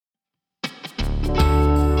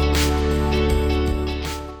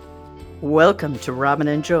Welcome to Robin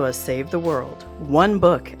and Joa Save the World, one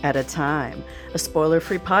book at a time, a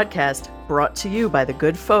spoiler-free podcast brought to you by the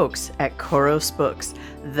good folks at Khoros Books.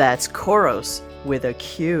 That's Khoros with a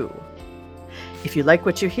Q. If you like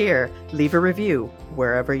what you hear, leave a review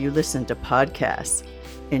wherever you listen to podcasts.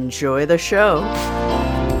 Enjoy the show.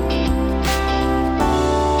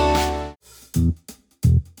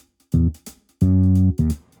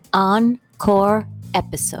 Encore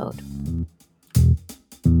episode.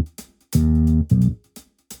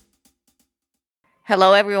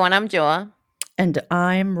 Hello, everyone. I'm Joa. And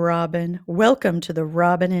I'm Robin. Welcome to the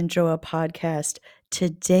Robin and Joa podcast.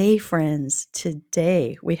 Today, friends,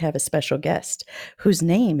 we have a special guest whose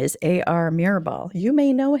name is A.R. Mirabal. You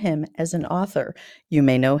may know him as an author. You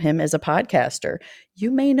may know him as a podcaster. You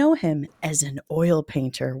may know him as an oil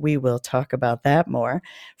painter. We will talk about that more.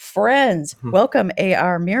 Friends, welcome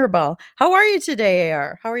A.R. Mirabal. How are you today,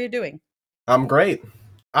 A.R.? How are you doing? I'm great.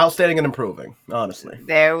 Outstanding and improving, honestly.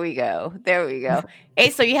 There we go. Hey,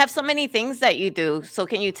 so you have so many things that you do. So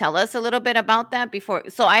can you tell us a little bit about that before?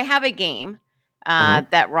 So I have a game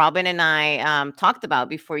that Robin and I talked about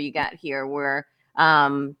before you got here where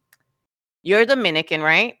you're Dominican,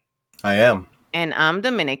 right? I am. And I'm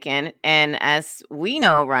Dominican. And as we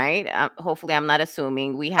know, right, hopefully I'm not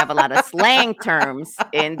assuming, we have a lot of slang terms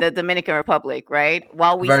in the Dominican Republic, right?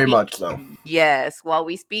 Very much so. Yes. While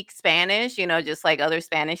we speak Spanish, just like other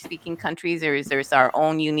Spanish-speaking countries, there's our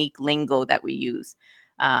own unique lingo that we use.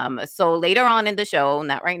 So later on in the show,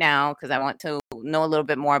 not right now, because I want to know a little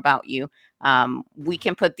bit more about you, we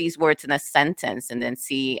can put these words in a sentence and then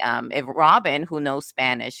see if Robin, who knows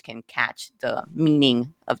Spanish, can catch the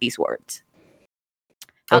meaning of these words.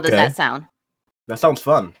 How does that sound? That sounds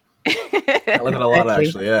fun. I like it a lot,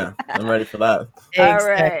 actually. Yeah, I'm ready for that.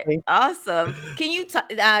 Exactly. All right. Awesome. Can you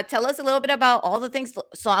tell us a little bit about all the things?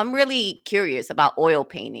 So I'm really curious about oil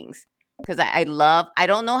paintings because I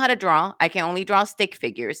don't know how to draw. I can only draw stick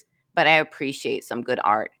figures, but I appreciate some good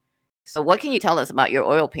art. So what can you tell us about your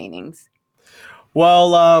oil paintings?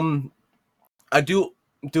 Well, I do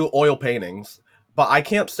oil paintings. But I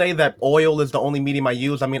can't say that oil is the only medium I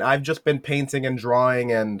use. I mean, I've just been painting and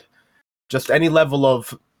drawing and just any level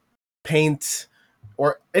of paint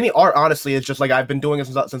or any art, honestly. It's just like I've been doing it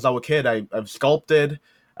since I was a kid. I've sculpted.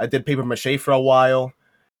 I did paper mache for a while.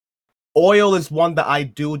 Oil is one that I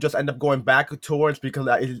do just end up going back towards because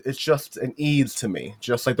it's just an ease to me.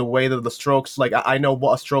 Just like the way that the strokes, like I know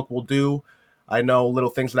what a stroke will do. I know little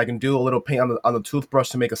things that I can do. A little paint on the toothbrush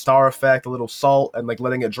to make a star effect, a little salt, and like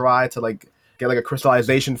letting it dry to like get like a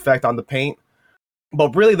crystallization effect on the paint.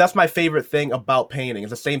 But really, that's my favorite thing about painting.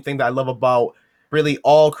 It's the same thing that I love about really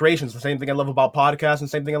all creations. The same thing I love about podcasts and the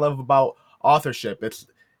same thing I love about authorship. It's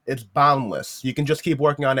boundless. You can just keep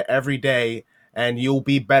working on it every day and you'll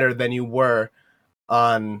be better than you were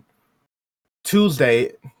on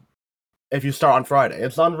Tuesday if you start on Friday.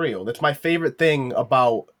 It's unreal. It's my favorite thing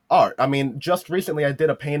about art. I mean, just recently I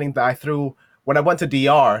did a painting that I threw when I went to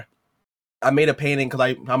DR. I made a painting because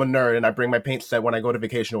I'm a nerd and I bring my paint set when I go to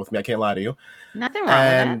vacation with me. I can't lie to you. Nothing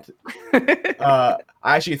wrong with that.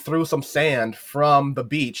 I actually threw some sand from the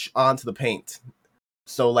beach onto the paint.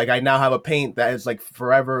 So like I now have a paint that is like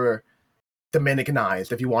forever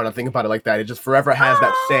Dominicanized, if you want to think about it like that. It just forever has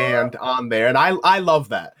that sand on there. And I love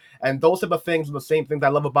that. And those type of things are the same things I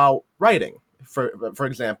love about writing, for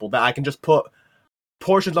example, that I can just put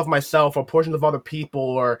portions of myself or portions of other people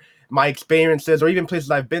or my experiences or even places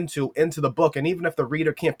I've been to into the book. And even if the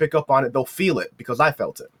reader can't pick up on it, they'll feel it because I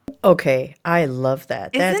felt it. Okay, I love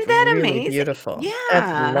that. Isn't that really amazing? Beautiful. Yeah.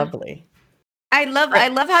 That's lovely. I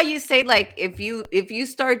love how you say like if you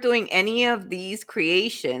start doing any of these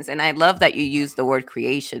creations, and I love that you use the word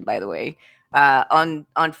creation, by the way. On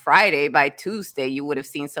Friday, by Tuesday, you would have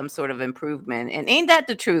seen some sort of improvement. And ain't that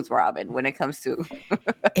the truth, Robin, when it comes to...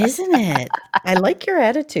 Isn't it? I like your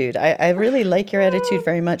attitude. I really like your attitude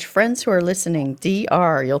very much. Friends who are listening,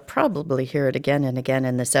 DR, you'll probably hear it again and again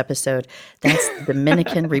in this episode. That's the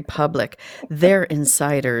Dominican Republic. They're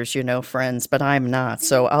insiders, friends, but I'm not.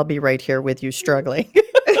 So I'll be right here with you struggling.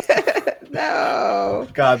 No.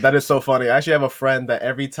 God, that is so funny. I actually have a friend that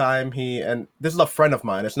every time and this is a friend of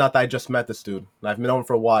mine. It's not that I just met this dude. I've known him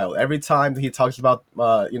for a while. Every time he talks about,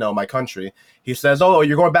 my country, he says, "Oh,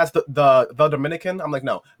 you're going back to the Dominican?" I'm like,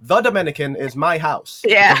 "No, the Dominican is my house.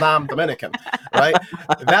 Yeah, because I'm Dominican, right?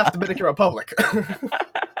 That's Dominican Republic."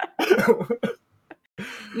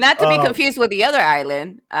 Not to be confused with the other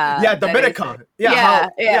island. Dominican.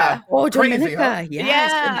 Yeah. Oh, crazy, Dominica. huh?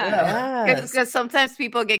 Yes. Because sometimes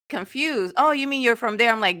people get confused. Oh, you mean you're from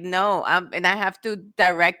there? I'm like, no. And I have to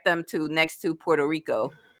direct them to next to Puerto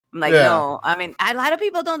Rico. I'm like, Yeah. no. I mean, a lot of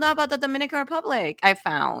people don't know about the Dominican Republic. I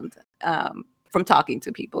found from talking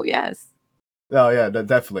to people. Yes. Oh yeah,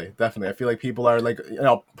 definitely. I feel like people are like,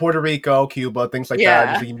 Puerto Rico, Cuba, things like that.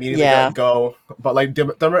 Yeah. Just immediately Yeah. go. But like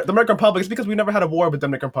the Dominican Republic, it's because we never had a war with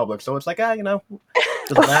Dominican Republic, so it's like, doesn't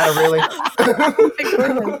matter really. Oh my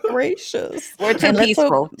goodness gracious. We're too And let's hope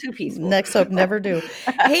peaceful. Too peaceful. next hope never do.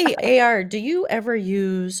 Hey, AR, do you ever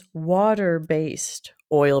use water-based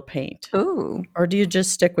oil paint? Ooh. Or do you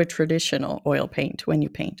just stick with traditional oil paint when you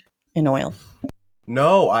paint in oil?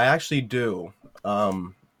 No, I actually do.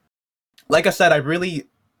 Like I said, I really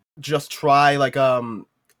just try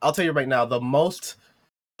I'll tell you right now, the most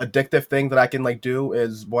addictive thing that I can like do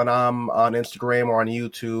is when I'm on Instagram or on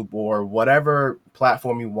YouTube or whatever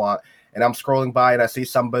platform you want, and I'm scrolling by and I see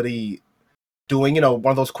somebody doing, one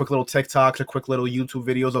of those quick little TikToks or quick little YouTube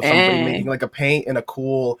videos of somebody making like a paint in a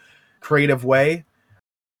cool, creative way.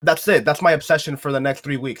 That's it. That's my obsession for the next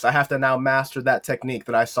 3 weeks. I have to now master that technique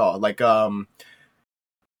that I saw. Like, the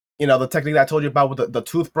technique that I told you about with the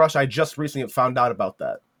toothbrush. I just recently found out about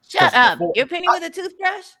that. Shut up. Before, You're painting with a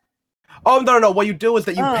toothbrush? Oh no! What you do is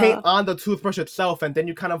that you paint on the toothbrush itself, and then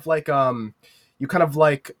you kind of like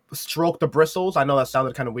stroke the bristles. I know that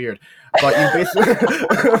sounded kind of weird, but you basically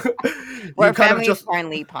we're a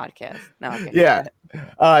family-friendly podcast. No, okay. Yeah.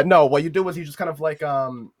 No, what you do is you just kind of like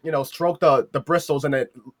stroke the bristles, and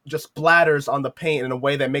it just splatters on the paint in a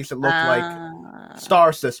way that makes it look like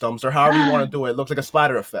star systems, or however you want to do it. It looks like a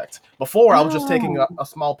splatter effect. Before, I was just taking a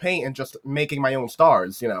small paint and just making my own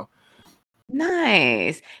stars.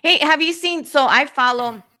 Nice. Hey, have you seen? So I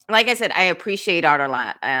follow, like I said, I appreciate art a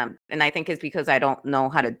lot, and I think it's because I don't know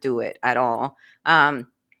how to do it at all. And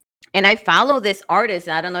I follow this artist.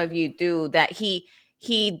 I don't know if you do that.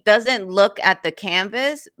 He doesn't look at the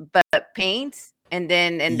canvas, but paints, and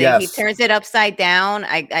then he turns it upside down.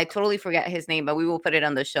 I totally forget his name, but we will put it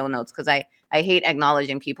on the show notes because I hate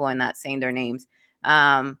acknowledging people and not saying their names.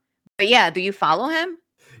 But yeah, do you follow him?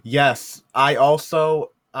 Yes,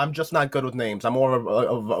 I'm just not good with names. I'm more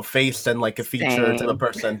of a face and like a feature type of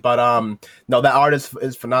person. But no, that artist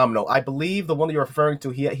is phenomenal. I believe the one that you're referring to,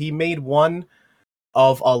 he made one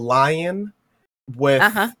of a lion with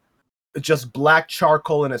just black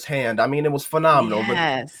charcoal in his hand. I mean, it was phenomenal.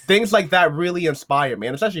 Yes. But things like that really inspire me,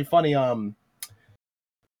 and it's actually funny. A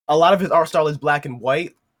lot of his art style is black and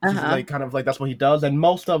white. Like kind of like that's what he does. And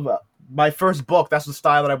most of my first book, that's the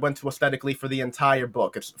style that I went to aesthetically for the entire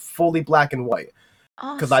book. It's fully black and white.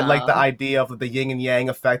 Because I like the idea of the yin and yang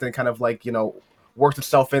effect, and kind of like, works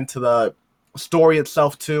itself into the story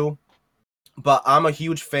itself too. But I'm a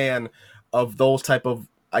huge fan of those type of,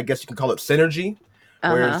 I guess you can call it synergy,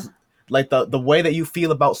 whereas like the way that you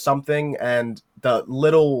feel about something and the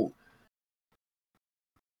little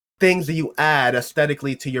things that you add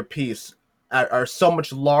aesthetically to your piece are so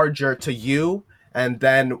much larger to you. And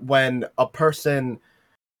then when a person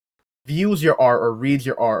views your art or reads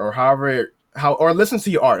your art or or listens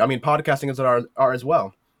to your art. I mean, podcasting is art as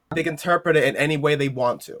well. They can interpret it in any way they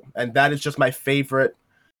want to. And that is just my favorite.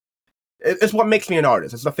 It's what makes me an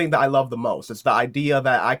artist. It's the thing that I love the most. It's the idea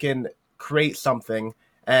that I can create something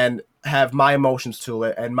and have my emotions to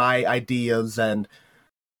it and my ideas and,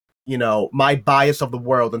 my bias of the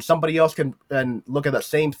world. And somebody else can look at that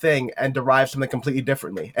same thing and derive something completely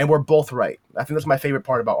differently. And we're both right. I think that's my favorite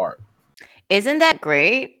part about art. Isn't that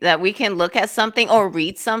great that we can look at something or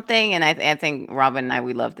read something? And I think Robin and I,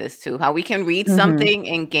 we love this too, how we can read something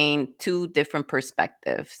and gain two different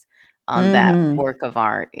perspectives on that work of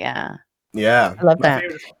art. Yeah. Yeah. I love that.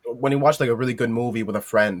 When you watch like a really good movie with a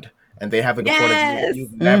friend and they have like a point of view that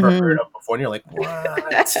you've never heard of before, and you're like,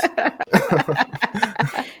 what?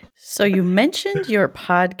 So you mentioned your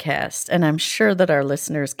podcast, and I'm sure that our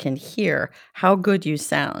listeners can hear how good you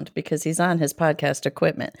sound because he's on his podcast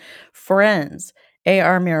equipment. Friends,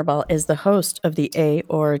 AR Mirabal is the host of the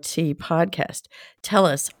AORT podcast. Tell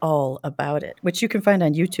us all about it, which you can find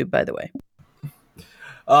on YouTube, by the way.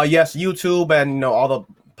 Yes, YouTube and all the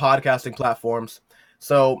podcasting platforms.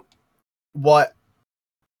 So what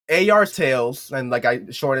AR Tales, and like I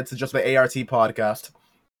shortened it to just the ART podcast,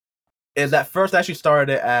 is at first I actually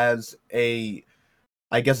started it as a,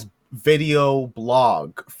 I guess, video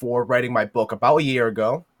blog for writing my book about a year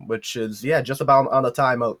ago, which is, just about on the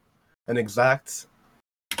time of an exact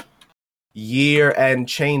year and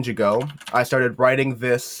change ago. I started writing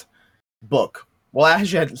this book. Well, I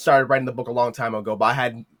actually had started writing the book a long time ago, but I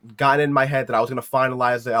had gotten in my head that I was going to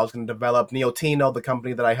finalize it. I was going to develop Neotino, the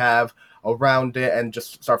company that I have, around it and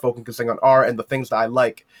just start focusing on art and the things that I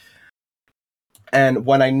like. And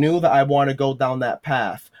when I knew that I wanted to go down that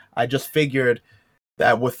path, I just figured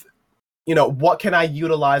that with, what can I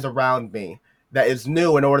utilize around me that is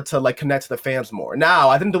new in order to like connect to the fans more. Now,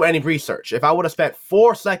 I didn't do any research. If I would have spent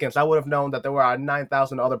 4 seconds, I would have known that there were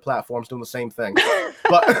 9,000 other platforms doing the same thing.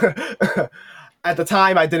 But at the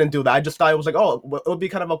time, I didn't do that. I just thought it was like, oh, it would be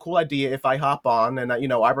kind of a cool idea if I hop on and,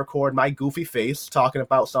 I record my goofy face talking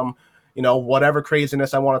about some, whatever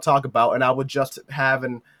craziness I want to talk about. And I would just have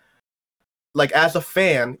like, as a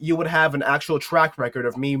fan, you would have an actual track record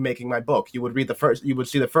of me making my book. You would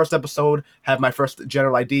see the first episode, have my first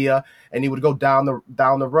general idea, and you would go down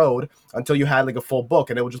the road until you had like a full book.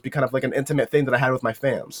 And it would just be kind of like an intimate thing that I had with my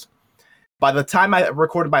fans. By the time I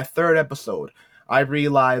recorded my 3rd episode, I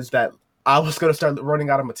realized that I was going to start running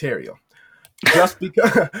out of material. Just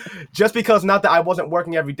because not that I wasn't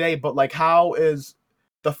working every day, but like, how is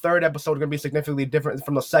the 3rd episode going to be significantly different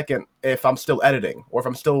from the 2nd if I'm still editing or if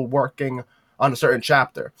I'm still working on a certain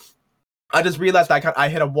chapter? I just realized I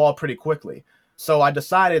hit a wall pretty quickly. So I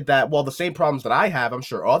decided that, well, the same problems that I have, I'm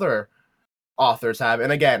sure other authors have.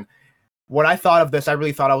 And again, when I thought of this, I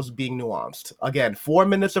really thought I was being nuanced. Again, 4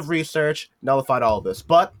 minutes of research nullified all of this.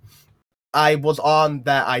 But I was on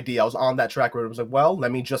that idea. I was on that track where it was like, well,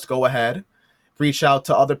 let me just go ahead, reach out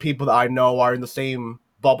to other people that I know are in the same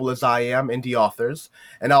bubble as I am, indie authors,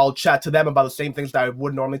 and I'll chat to them about the same things that I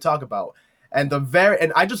would normally talk about. And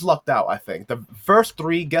I just lucked out, I think. The first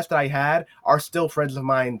 3 guests that I had are still friends of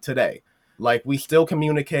mine today. Like, we still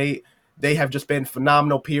communicate. They have just been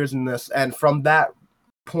phenomenal peers in this. And from that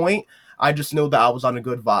point, I just knew that I was on a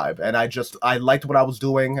good vibe. And I liked what I was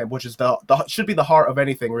doing, which is should be the heart of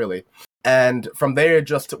anything, really. And from there,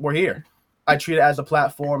 we're here. I treat it as a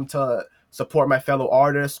platform to support my fellow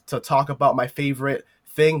artists, to talk about my favorite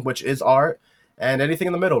thing, which is art, and anything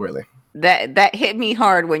in the middle, really. That hit me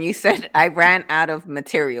hard when you said I ran out of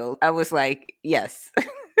material. I was like, yes. But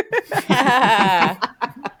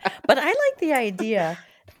I like the idea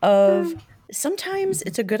of sometimes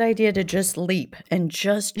it's a good idea to just leap and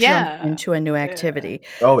just jump into a new activity.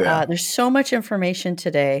 Oh, yeah. There's so much information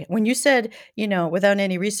today. When you said, without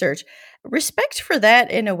any research, respect for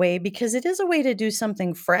that in a way, because it is a way to do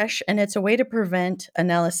something fresh and it's a way to prevent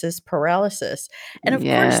analysis paralysis. And of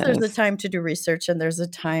course, there's a time to do research and there's a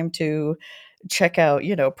time to check out,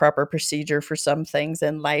 proper procedure for some things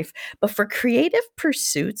in life. But for creative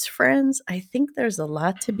pursuits, friends, I think there's a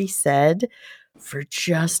lot to be said for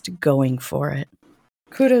just going for it.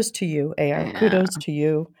 Kudos to you, AR. Yeah. Kudos to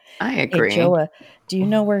you. I agree. Hey, Joa, do you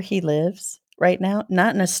know where he lives right now?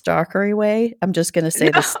 Not in a stalkery way. I'm just going to say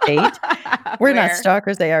the state. We're not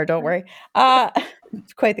stalkers, AR. Don't worry.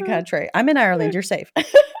 Quite the contrary. I'm in Ireland. You're safe.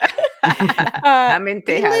 I'm in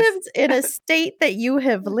Texas. He lives in a state that you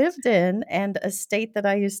have lived in and a state that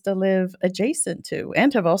I used to live adjacent to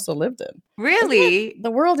and have also lived in. Really? The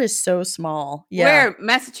world is so small. Yeah. Where?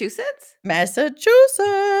 Massachusetts? Massachusetts.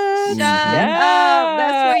 Shut up.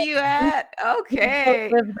 That's where you at?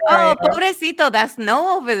 Okay. Oh, pobrecito. That's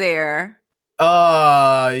snow over there.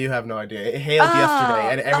 You have no idea. It hailed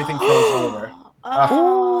yesterday and everything froze over.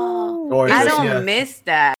 I don't miss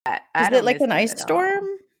that. Is it like an ice storm?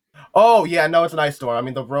 Oh, yeah, no, it's an ice storm. I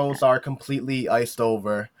mean, the roads are completely iced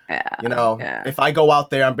over. Yeah, If I go out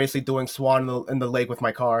there, I'm basically doing swan in the lake with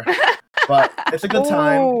my car. But it's a good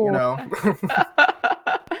time,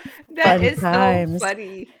 That is so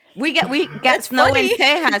funny. We get snow in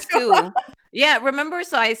Texas too. Yeah, remember?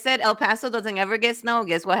 So I said El Paso doesn't ever get snow.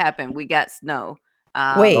 Guess what happened? We got snow.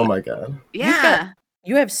 Wait. Oh my God. Yeah.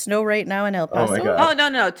 You have snow right now in El Paso? Oh my God. Oh,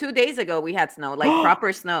 no. 2 days ago we had snow, like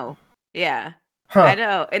proper snow. Yeah. Huh. I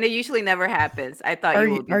know. And it usually never happens. I thought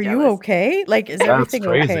you would be Are jealous. you okay? Like, is everything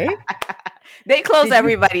okay? They close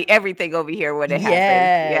everything over here when it happens.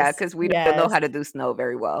 Yeah, because we don't know how to do snow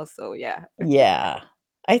very well. So, yeah. Yeah.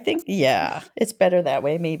 I think, it's better that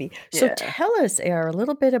way, maybe. So tell us, AR, a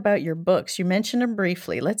little bit about your books. You mentioned them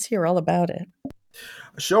briefly. Let's hear all about it.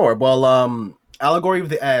 Sure. Well, Allegory of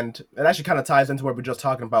the End, it actually kind of ties into what we were just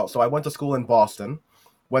talking about. So I went to school in Boston,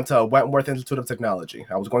 went to Wentworth Institute of Technology.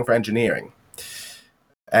 I was going for engineering.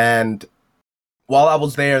 And while I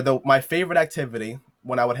was there, my favorite activity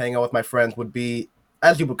when I would hang out with my friends would be,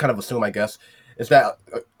 as you would kind of assume, I guess, is that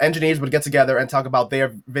engineers would get together and talk about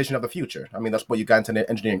their vision of the future. I mean, that's what you got into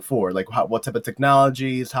engineering for, like what type of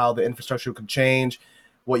technologies, how the infrastructure could change,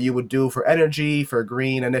 what you would do for energy, for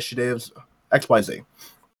green initiatives, XYZ.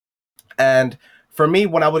 And for me,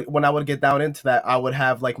 when I would get down into that, I would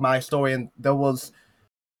have like my story, and there was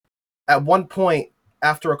at one point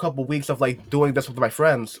after a couple weeks of like doing this with my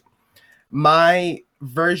friends, my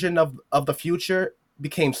version of the future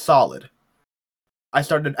became solid. I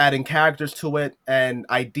started adding characters to it and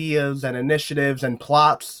ideas and initiatives and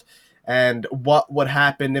plots and what would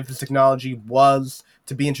happen if this technology was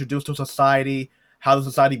to be introduced to society, how the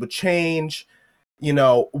society would change,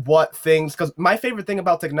 what things, because my favorite thing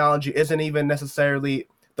about technology isn't even necessarily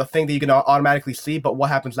the thing that you can automatically see, but what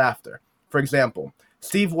happens after. For example,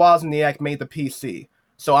 Steve Wozniak made the PC,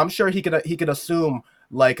 so I'm sure he could assume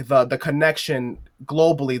like the connection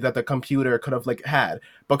globally that the computer could have like had,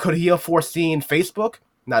 but could he have foreseen Facebook?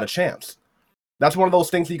 Not a chance. That's one of those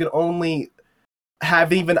things that you can only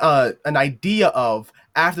have even an idea of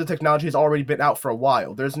after the technology has already been out for a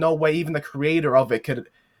while. There's no way even the creator of it could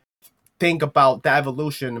think about the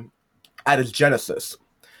evolution at its genesis.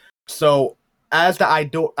 So as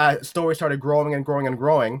the story started growing and growing and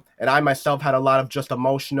growing, and I myself had a lot of just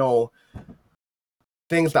emotional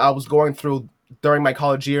things that I was going through during my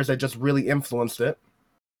college years that just really influenced it,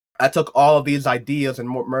 I took all of these ideas and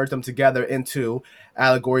merged them together into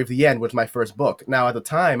Allegory of the End, which was my first book. Now, at the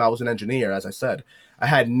time, I was an engineer, as I said. I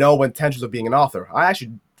had no intentions of being an author. I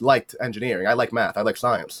actually liked engineering. I like math. I like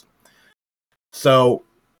science. So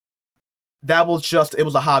that was just, it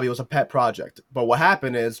was a hobby. It was a pet project. But what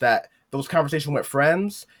happened is that those conversations with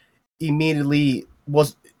friends eventually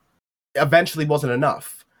wasn't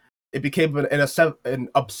enough. It became an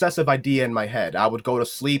obsessive idea in my head. I would go to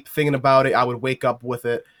sleep thinking about it. I would wake up with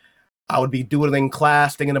it. I would be doodling in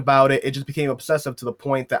class thinking about it. It just became obsessive to the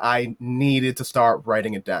point that I needed to start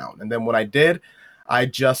writing it down. And then when I did, I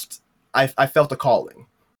felt a calling.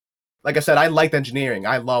 Like I said, I liked engineering.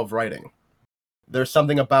 I love writing. There's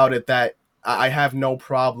something about it that I have no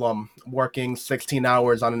problem working 16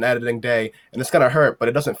 hours on an editing day, and it's going to hurt, but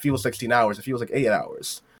it doesn't feel 16 hours. It feels like 8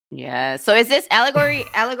 hours. Yeah. So is this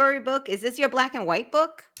allegory book? Is this your black and white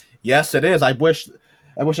book? Yes, it is. I wish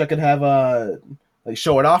I could have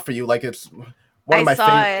show it off for you. Like it's one of my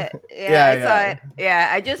favorite. I saw it. Yeah,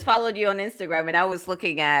 I just followed you on Instagram and I was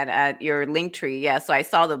looking at your link tree. Yeah, so I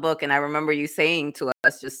saw the book and I remember you saying to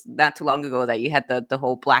us just not too long ago that you had the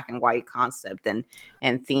whole black and white concept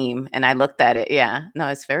and theme. And I looked at it. Yeah, no,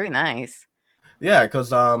 it's very nice. Yeah, because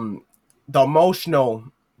the emotional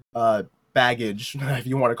baggage, if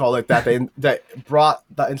you want to call it that, that brought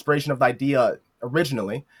the inspiration of the idea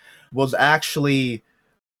originally was actually,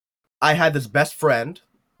 I had this best friend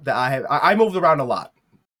that I moved around a lot,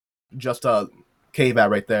 just a caveat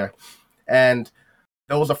right there. And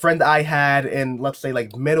there was a friend that I had in, let's say,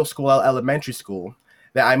 like middle school, elementary school,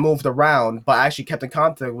 that I moved around, but I actually kept in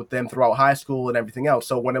contact with them throughout high school and everything else.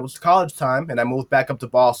 So when it was college time and I moved back up to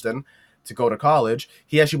Boston to go to college,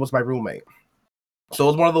 he actually was my roommate. So it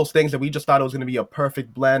was one of those things that we just thought it was going to be a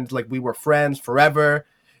perfect blend. Like we were friends forever.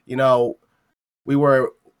 You know, we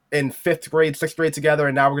were in 5th grade, 6th grade together,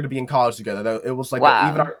 and now we're going to be in college together. It was like,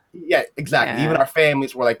 wow. Exactly. Yeah. Even our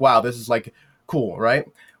families were like, wow, this is like cool, right?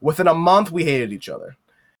 Within a month, we hated each other.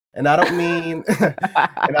 And I don't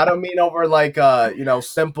mean, over like,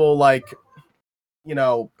 simple, like,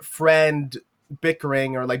 friend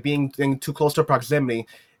bickering or like being in too close to proximity.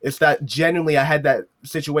 It's that genuinely I had that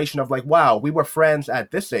situation of like, wow, we were friends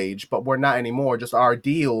at this age, but we're not anymore. Just our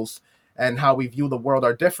ideals and how we view the world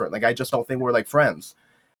are different. Like, I just don't think we're like friends.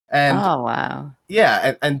 And oh, wow.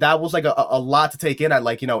 Yeah. And that was like a lot to take in at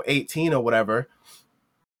like, 18 or whatever.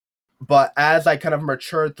 But as I kind of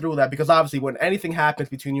matured through that, because obviously when anything happens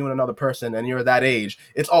between you and another person and you're that age,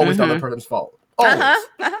 it's always the other person's fault. Always,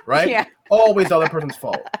 right? Yeah. Always the other person's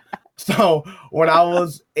fault. So when I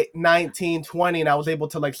was 19, 20, and I was able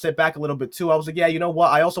to like sit back a little bit too, I was like, yeah, you know what?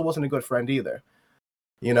 I also wasn't a good friend either,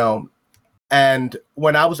 And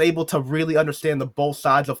when I was able to really understand the both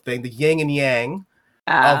sides of things, the yin and yang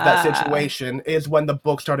of that situation, is when the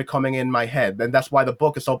book started coming in my head. And that's why the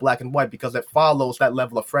book is so black and white, because it follows that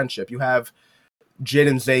level of friendship. You have Jin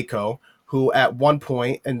and Zeiko, who at one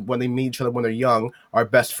point, and when they meet each other when they're young, are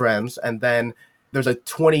best friends. And then there's a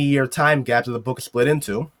 20-year time gap that the book is split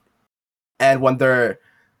into. And when they're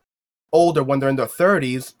older, when they're in their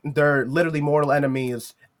 30s, they're literally mortal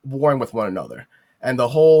enemies warring with one another. And the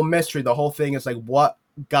whole mystery, the whole thing is like, what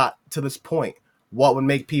got to this point? What would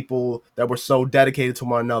make people that were so dedicated to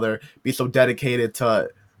one another be so dedicated to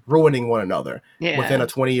ruining one another within a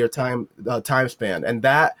 20-year time span? And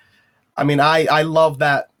that, I mean, I love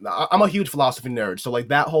that. I'm a huge philosophy nerd. So like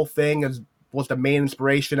that whole thing was the main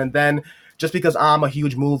inspiration. And then just because I'm a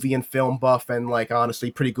huge movie and film buff and like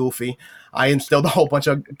honestly pretty goofy, I instilled a whole bunch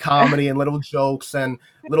of comedy and little jokes and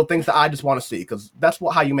little things that I just want to see, because that's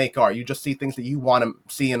how you make art. You just see things that you want to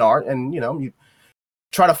see in art, and you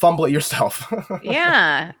try to fumble it yourself.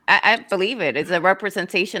 Yeah, I believe it. It's a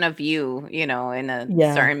representation of you, in a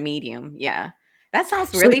certain medium. Yeah, that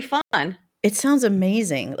sounds really fun. It sounds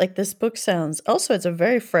amazing. Like, this book sounds also, it's a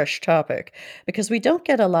very fresh topic because we don't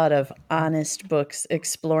get a lot of honest books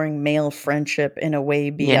exploring male friendship in a way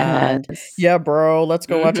beyond, Yes. "Yeah, bro, let's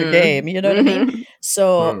go watch a Mhm. game." You know what I mean? Mhm.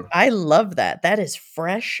 So, Hmm. I love that. That is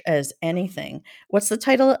fresh as anything. What's the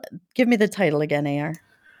title? Give me the title again, AR.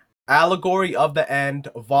 Allegory of the End,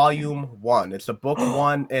 Volume 1. It's the book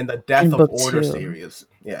 1 in the Death And of book Order 2. series.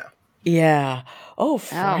 Yeah. Yeah. Oh, Oh,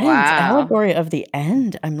 Friends, wow. Allegory of the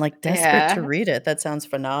End. I'm, like, desperate to Yeah. read it. That sounds I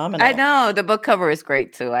phenomenal. know, the book cover is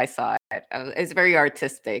great too, I saw it. It's very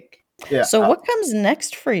artistic. Yeah. So what comes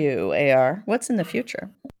next for you, AR? What's in the future?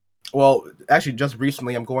 Well, actually, just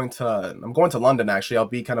recently, I'm going to London. Actually, I'll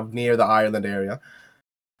be kind of near the Ireland area.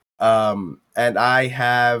 And I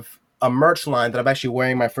have a merch line that I'm actually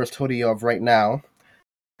wearing my first hoodie of right now,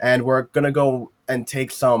 and we're gonna go and take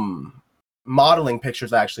some modeling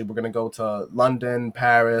pictures. Actually, we're gonna go to London,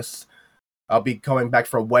 Paris. I'll be coming back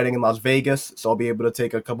for a wedding in Las Vegas, so I'll be able to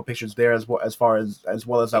take a couple pictures there as well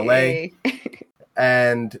as LA. Yay.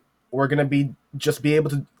 And we're gonna be able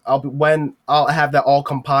to. When I'll have that all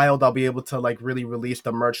compiled, I'll be able to like really release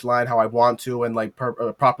the merch line how I want to and like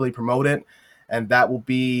properly promote it, and that will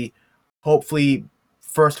be hopefully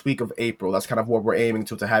first week of April. That's kind of what we're aiming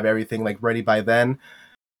to have everything like ready by then.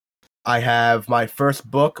 I have my first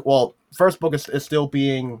book. Well, first book is still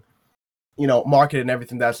being marketed and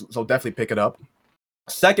everything. So definitely pick it up.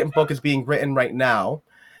 Second book is being written right now,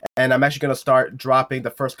 and I'm actually going to start dropping the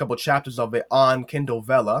first couple chapters of it on Kindle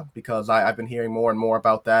Vella because I've been hearing more and more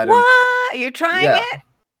about that. And What? You're trying yeah, it?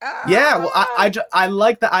 yeah. Well, Ah. I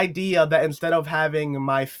like the idea that instead of having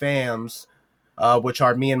my fans, which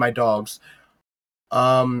are me and my dogs, Is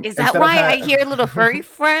that instead of why I hear little furry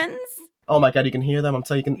friends? oh my god, you can hear them. I'm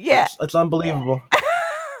telling you, Yeah. it's unbelievable.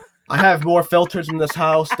 I have more filters in this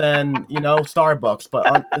house than Starbucks,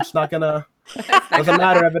 but it's not gonna. Doesn't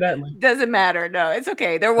matter, evidently. Doesn't matter. No, it's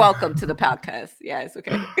okay. They're welcome to the podcast. Yeah, it's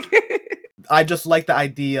okay. I just like the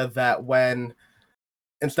idea that when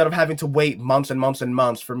instead of having to wait months and months and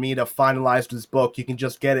months for me to finalize this book, you can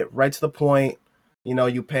just get it right to the point.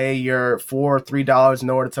 You pay your $4 or $3 in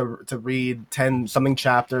order to read 10 something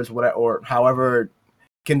chapters, whatever, or however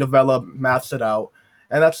Kindle Vella maths it out,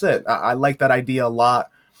 and that's it. I like that idea a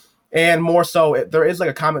lot, and more so, there is like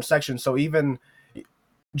a comment section, so even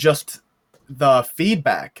just the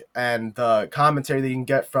feedback and the commentary that you can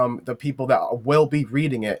get from the people that will be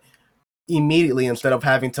reading it immediately instead of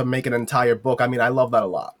having to make an entire book. I mean, I love that a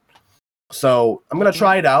lot. So I'm gonna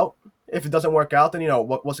try it out. If it doesn't work out, then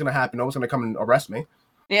what's gonna happen? No one's gonna come and arrest me.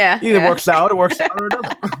 Yeah. Either works out, or it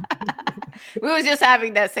doesn't. We was just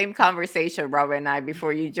having that same conversation, Robert and I,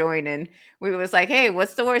 before you joined, and we was like, "Hey,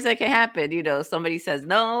 what's the worst that can happen? Somebody says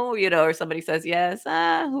no, or somebody says yes.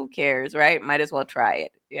 Who cares, right? Might as well try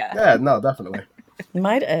it." Yeah. Yeah, no, definitely.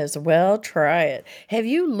 Might as well try it. Have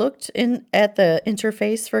you looked in at the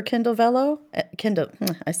interface for Kindle Vella? Kindle,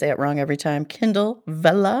 I say it wrong every time. Kindle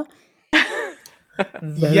Vella.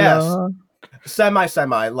 Yes, Vella.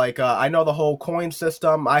 semi. Like, I know the whole coin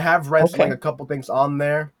system. I have read like Okay. a couple things on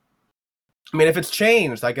there. I mean, if it's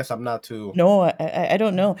changed, I guess I'm not too. No, I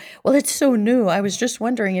don't know. Well, it's so new. I was just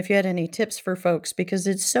wondering if you had any tips for folks because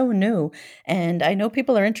it's so new, and I know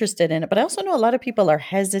people are interested in it, but I also know a lot of people are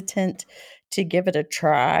hesitant to give it a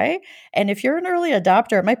try. And if you're an early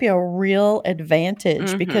adopter, it might be a real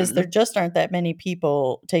advantage because there Mhm. just aren't that many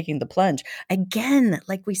people taking the plunge. Again,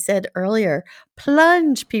 like we said earlier,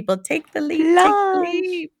 plunge, people, take the leap, take the Plunge.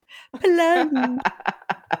 leap, plunge.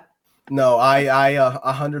 No, I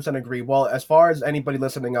 100% agree. Well, as far as anybody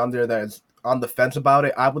listening on there that is on the fence about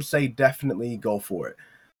it, I would say definitely go for it.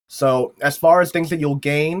 So, as far as things that you'll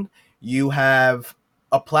gain, you have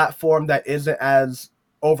a platform that isn't as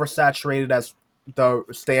oversaturated as the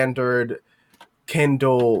standard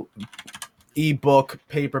Kindle ebook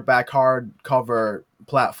paperback hardcover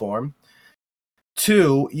platform.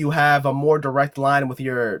 Two, you have a more direct line with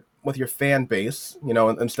your fan base.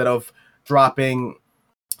 Instead of dropping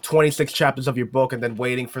 26 chapters of your book and then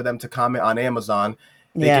waiting for them to comment on Amazon,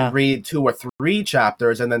 they can Yeah. read 2 or 3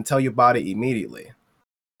 chapters and then tell you about it immediately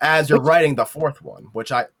as you're Which writing the fourth one,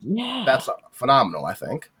 yeah. that's phenomenal, I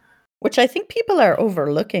think. Which I think people are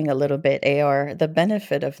overlooking a little bit, AR, the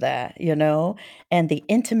benefit of that, and the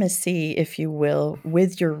intimacy, if you will,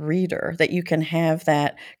 with your reader, that you can have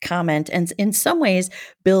that comment and in some ways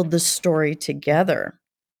build the story together.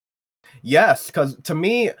 Yes, because to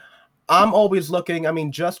me, I'm always looking. I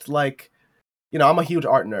mean, just like I'm a huge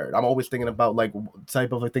art nerd. I'm always thinking about like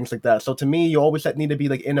type of like, things like that. So to me, you always need to be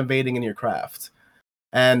like innovating in your craft,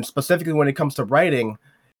 and specifically when it comes to writing,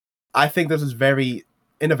 I think this is very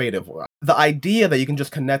innovative. The idea that you can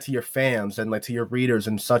just connect to your fans and like to your readers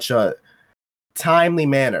in such a timely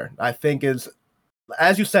manner, I think is,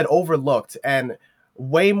 as you said, overlooked and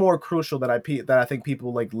way more crucial than I think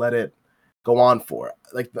people like let it go on for.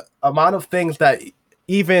 Like the amount of things that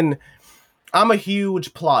even I'm a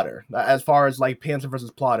huge plotter as far as like Panther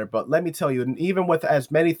versus Plotter, but let me tell you, and even with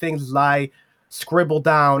as many things as I scribble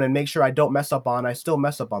down and make sure I don't mess up on, I still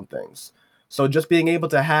mess up on things. So just being able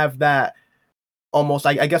to have that almost,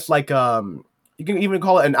 I guess, like you can even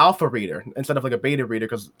call it an alpha reader instead of like a beta reader,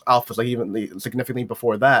 because alpha's like even significantly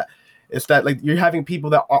before that. It's that like you're having people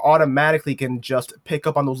that automatically can just pick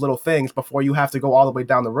up on those little things before you have to go all the way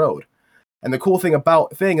down the road. And the cool thing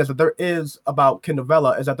is that there is about Kindle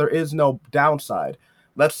Vella is that there is no downside.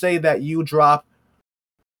 Let's say that you drop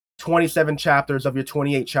 27 chapters of your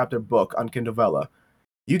 28 chapter book on Kindle Vella.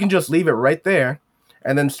 You can just leave it right there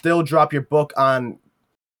and then still drop your book on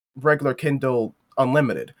regular Kindle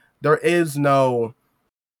Unlimited. There is no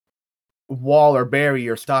wall or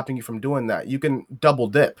barrier stopping you from doing that. You can double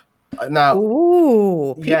dip. Now,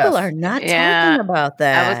 ooh, people yes. are not Yeah. talking about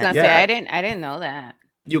that. I was gonna say Yeah. I didn't know that.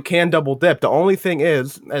 You can double dip. The only thing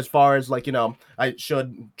is, as far as like, I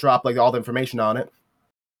should drop like all the information on it,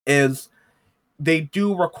 is they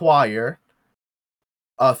do require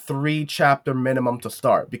a 3-chapter minimum to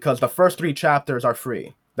start, because the first 3 chapters are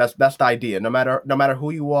free. That's the idea. No matter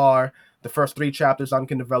who you are, the first 3 chapters on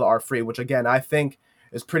Kindle Vella are free, which again I think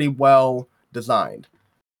is pretty well designed,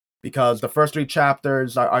 because the first 3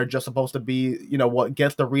 chapters are just supposed to be, what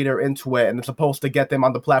gets the reader into it, and it's supposed to get them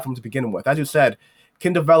on the platform to begin with. As you said,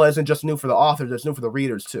 Kindle Vella isn't just new for the authors, it's new for the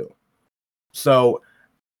readers too. So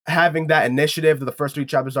having that initiative that the first 3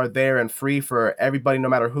 chapters are there and free for everybody, no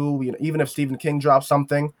matter who, even if Stephen King drops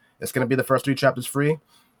something, it's going to be the first 3 chapters free.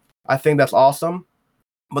 I think that's awesome.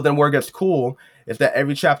 But then where it gets cool is that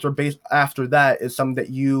every chapter based after that is something that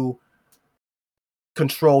you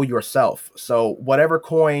control yourself. So whatever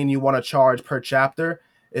coin you want to charge per chapter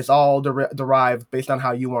is all derived based on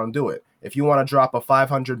how you want to do it. If you want to drop a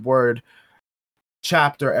 500 word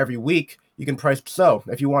chapter every week, you can price it so.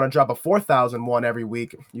 If you want to drop a 4,000 one every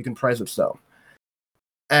week, you can price it so.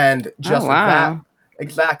 And just that,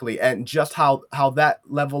 exactly, and just how that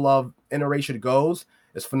level of iteration goes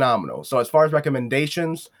is phenomenal. So as far as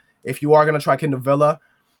recommendations, if you are going to try Kindle Vella,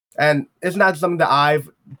 and it's not something that I've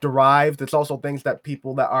derived, it's also things that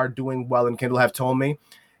people that are doing well in Kindle have told me.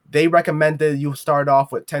 They recommended you start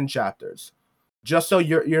off with 10 chapters, just so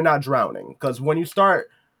you're not drowning. Because when you start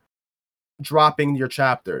dropping your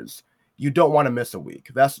chapters, you don't want to miss a week.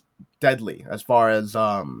 That's deadly as far as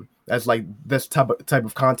like this type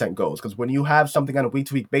of content goes. Because when you have something on a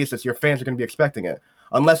week-to-week basis, your fans are going to be expecting it.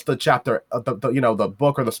 Unless the chapter, the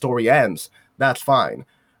book or the story ends, that's fine.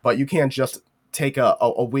 But you can't just take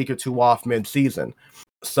a week or two off mid-season.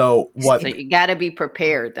 So you got to be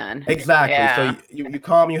prepared then. Exactly. Yeah. So you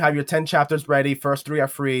come, you have your 10 chapters ready. First 3 are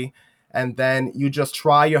free, and then you just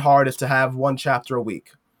try your hardest to have 1 chapter a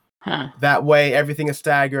week. Huh. That way, everything is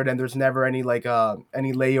staggered, and there's never any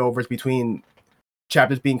any layovers between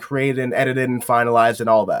chapters being created and edited and finalized and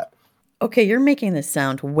all that. Okay, you're making this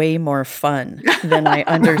sound way more fun than I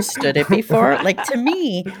understood it before. Like, to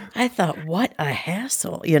me, I thought, what a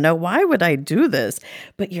hassle. Why would I do this?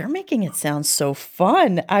 But you're making it sound so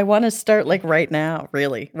fun. I want to start like right now,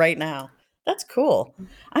 really, right now. That's cool.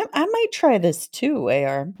 I might try this too,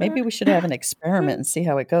 AR. Maybe we should have an experiment and see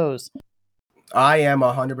how it goes. I am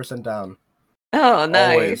 100% down. Oh,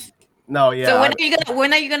 nice. Always. No, yeah. So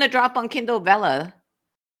when are you gonna drop on Kindle Vella?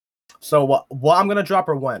 So what I'm gonna drop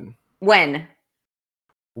her when? When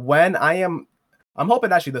I'm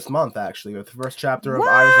hoping actually this month, actually, with the first chapter of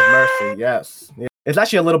Iris of Mercy. Yes. Yeah. It's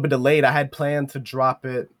actually a little bit delayed. I had planned to drop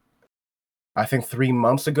it, I think 3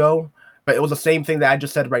 months ago, but it was the same thing that I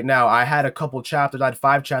just said right now. I had a couple chapters, I had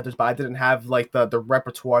 5 chapters, but I didn't have like the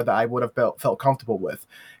repertoire that I would have felt comfortable with,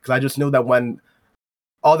 because I just knew that when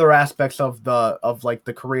other aspects of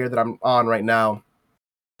the career that I'm on right now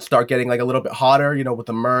start getting like a little bit hotter, with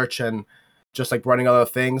the merch and just like running other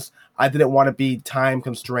things, I didn't want to be time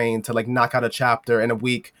constrained to like knock out a chapter in a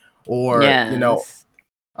week, or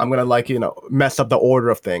I'm gonna mess up the order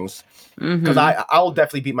of things, because I'll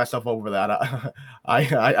definitely beat myself over that.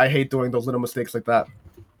 I hate doing those little mistakes like that.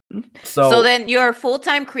 So then you're a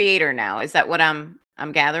full-time creator now. Is that what I'm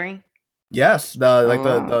gathering? Yes,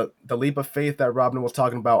 the leap of faith that Robin was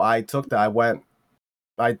talking about, I took that.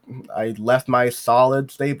 I left my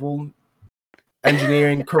solid, stable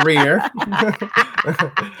engineering career.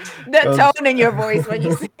 The tone in your voice when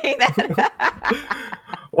you say that.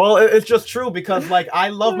 Well, it's just true, because like I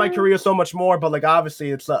love my career so much more, but like obviously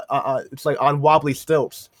it's like on wobbly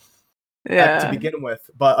stilts to begin with.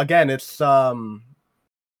 But again, it's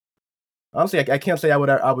Honestly, I can't say I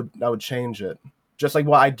would change it. Just like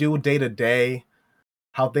what I do day to day,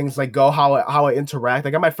 how things like go, how I interact.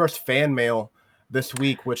 I got my first fan mail this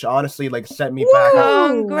week, which honestly like set me back.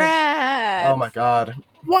 Congrats. Oh my god.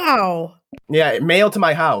 Wow. Yeah, mail to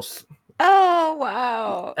my house. Oh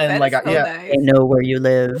wow. And, That like, is so yeah. I nice. know where you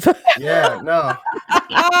live. Yeah, no.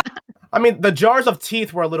 I mean, the jars of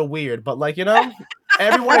teeth were a little weird, but like, everyone expresses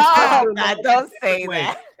Oh their God, love don't in say different ways.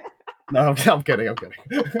 that. No, I'm kidding.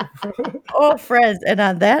 Oh, friends. And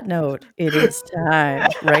on that note, it is time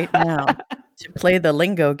right now to play the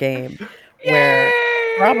lingo game where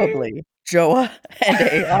Yay! probably Joa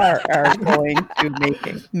and AR are going to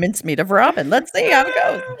make mincemeat of Robin. Let's see how it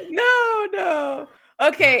goes. No.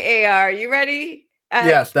 Okay, AR, you ready?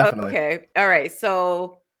 Yes, definitely. Okay. All right.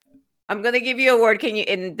 So I'm gonna give you a word. Can you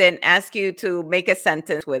and then ask you to make a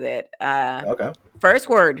sentence with it? Okay. First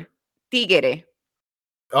word, tigre.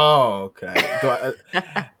 Oh, okay.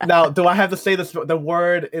 Do I have to say the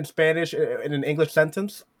word in Spanish in an English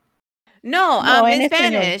sentence? No, No, in en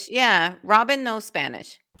español. Spanish. Yeah, Robin knows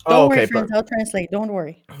Spanish. Don't Oh, worry, okay. friends. I'll translate. Don't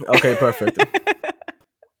worry. Okay, perfect.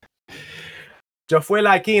 Yo fui a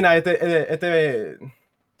la esquina este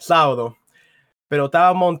sábado, pero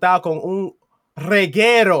estaba montado con un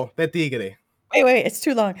reguero de tigre. Wait. It's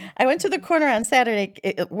too long. I went to the corner on Saturday.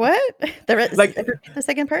 What? Like- Repeat the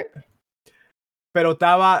second part? Pero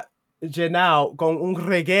estaba llenado con un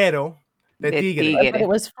reguero de tigre. tigre. But it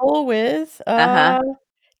was full with Uh-huh.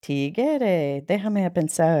 tigre. Déjame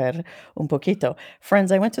pensar un poquito.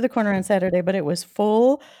 Friends, I went to the corner on Saturday, but it was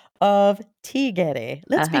full of tigre.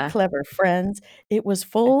 Let's be Uh-huh. clever, friends. It was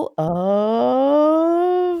full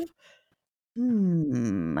of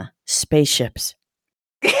spaceships.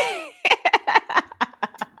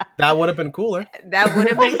 That would have been cooler. That would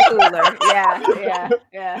have been cooler.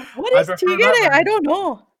 Yeah. What I is prefer tigre? that I one. don't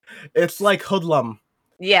know. It's like hoodlum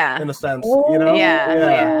Yeah. in a sense,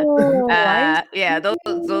 Yeah. I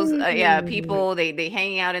see. People they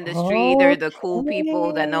hang out in the street. They're the cool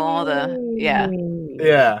people that know all the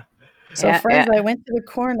Yeah. So, Yeah, friends, I went to the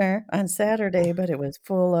corner on Saturday, but it was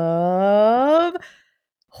full of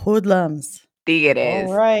hoodlums. tigres.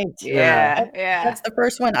 All right. Yeah. That's the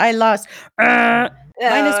first one. I lost. Minus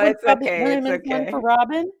one, it's okay. It's minus one okay. for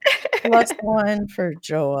Robin, plus one for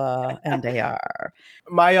Joa and AR.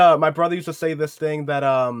 My brother used to say this thing that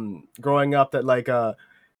growing up that like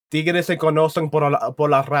tigres se conocen por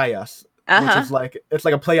las rayas, which is like it's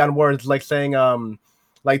like a play on words, like saying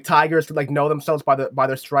like tigers like know themselves by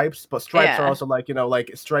their stripes, but stripes are also like like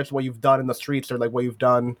stripes what you've done in the streets or like what you've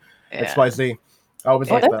done XYZ. I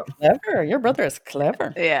always like that. Clever. Your brother is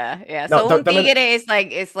clever. Yeah. No, So un tigre is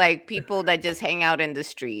like people that just hang out in the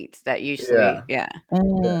streets that usually Mm.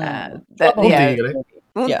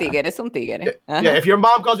 Un Yeah. tigre es un tigre. Yeah, if your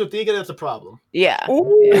mom calls you tigre, it's a problem. Yeah.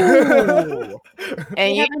 Ooh.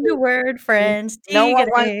 And We have a new word, friends. no one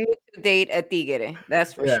wants Tigre. you to date a tigre.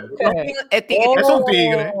 That's for Yeah. sure. Okay. A tigre Es un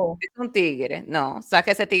tigre. Oh, es un tigre. No,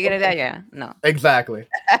 saca ese tigre de allá. No. Exactly.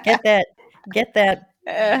 get that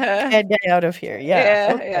bad guy out of here.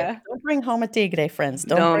 Yeah. Okay. Yeah. Don't bring home a tigre, friends.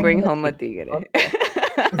 Don't bring home a tigre.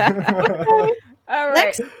 All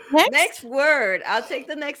right. Next word. I'll take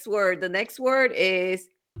the next word. The next word is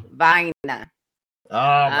vaina. Oh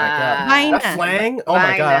my god. Vaina. That's slang? Oh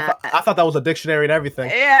my god. I thought that was a dictionary and everything.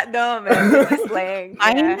 Yeah, no, man. It's slang.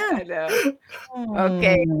 Vaina. Yeah, I know.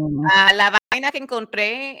 Okay. Mm. La vaina que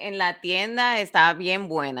encontré en la tienda está bien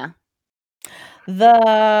buena.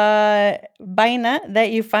 The vaina that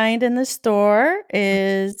you find in the store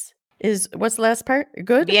is what's the last part?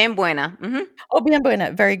 Good? Bien buena. Mhm. Oh, bien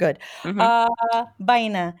buena. Very good. Mhm.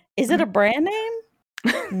 Vaina. Is it a brand name?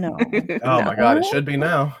 No. Oh my god, it should be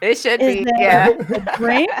now. It should Is be. it Yeah. a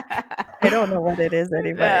drink? I don't know what it is,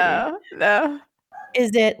 anybody. No. Is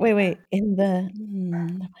it wait, in the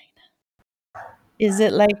vaina. Is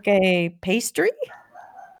it like a pastry?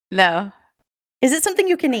 No. Is it something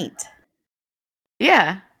you can eat?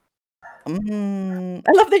 Yeah. I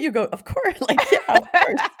love that you go, of course. Like, yeah, of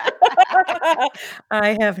course.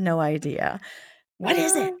 I have no idea. What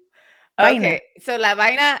is it? Vaina. Okay. So la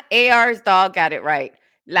vaina, AR's dog got it right.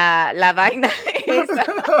 La vaina is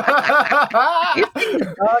You think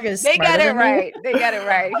the dog is they got smarter it than me? right. They got it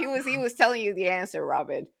right. He was telling you the answer,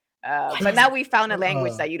 Robin. But now we found a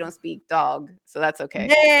language that you don't speak dog, so that's okay.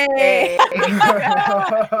 Yay!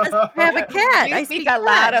 I have a cat. You I speak speak a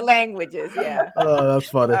lot cat. of languages, yeah. Oh, that's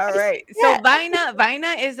funny. All right. So vaina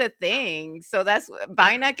is a thing. So that's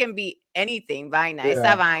vaina can be anything. Vaina,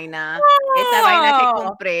 esa vaina que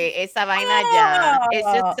compré, esa vaina ya.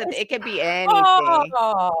 It's just it could be anything.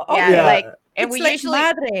 Oh, Yeah, okay. like and It's we like usually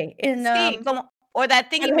madre in sí, como Or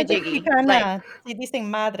that thingy Pero majiggy. Like, mexicana, si dicen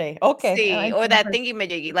madre. Okay. see, or that thingy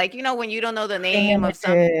majiggy. Like, when you don't know the name of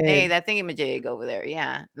some, hey, Thingamajig. that thingy majig over there.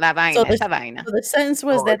 Yeah. La So vaina, the esa vaina. so the sentence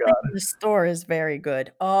was Oh my that thing God. in the store is very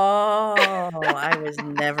good. Oh, I was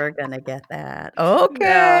never gonna get that.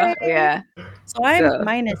 Okay. No, yeah. So I'm So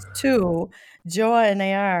 -2, Joa and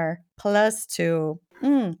AR +2.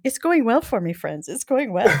 It's going well for me, friends. It's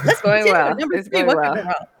going well. it's Let's going continue. well. Number It's 3, going what could go well.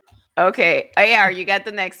 wrong? Okay. AR, you got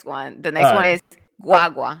the next one. The next All one right. is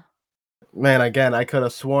guagua. Man, again, I could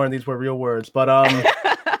have sworn these were real words, but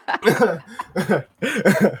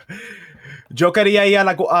yo quería ir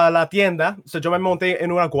a la tienda, so yo me monté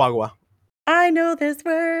en una guagua. I know this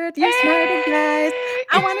word, you smarty guys.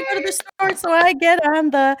 I wanna go to the store, so I get on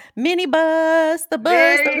the minibus, the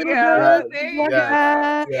There you little go. bus, There the you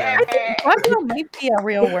Yes. guagua. go. I think guagua might be a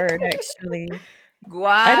real word, actually.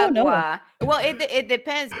 I don't know. Guagua. Well, it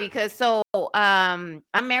depends because I'm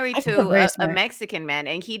married I think I'm very to a smart. Mexican man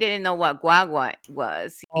and he didn't know what guagua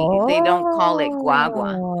was. They don't call it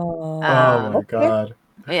guagua. Oh my Okay. God.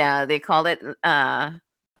 Yeah, they call it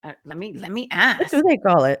let me What ask. do they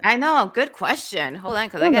call it? I know, good question. Hold on,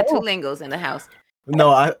 because I I don't got two know. lingos in the house. No,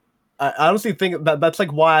 I honestly think that's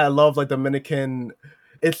like why I love like Dominican.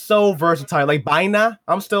 It's so versatile. Like vaina,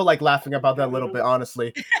 I'm still like laughing about that a little bit,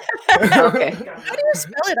 honestly. Okay. How do you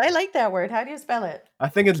spell it? I like that word. How do you spell it? I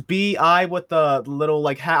think it's B-I with the little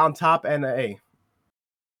like hat on top and an A.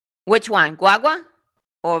 Which one? Guagua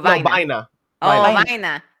or No, vaina? vaina. Oh, Vaina.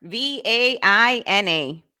 vaina.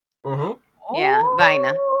 VAINA. Mhm. Yeah,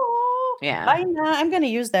 vaina. Oh, Yeah. vaina. I'm gonna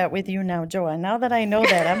use that with you now, Joa. Now that I know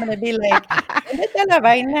that, I'm gonna be like, ¿dónde está la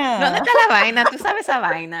vaina? ¿Dónde está la vaina? ¿Tú sabes esa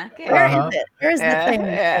vaina? ¿Qué? Where is Uh-huh. it? Where's the Yeah, thing?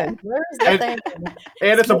 yeah. Where is the And- thing?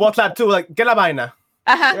 And it's a WhatsApp too. Like, get la vaina.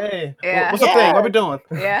 Uh-huh. Hey, Yeah. what's the thing? What we doing?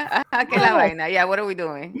 Yeah. ¿Qué la Yes. vaina? Yeah, what are we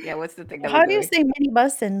doing? Yeah, what's the thing that How we're do you doing? say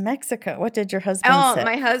minibus in Mexico? What did your husband Oh, say?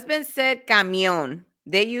 my husband said camión.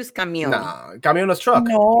 They use camión. Nah, camion is truck.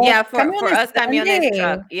 No, Yeah, for camión es us, camión is grande.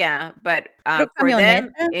 truck. Yeah, but Pero for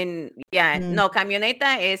them, camioneta? no,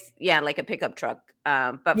 camioneta is like a pickup truck.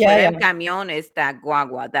 But Yeah, for them, camión is that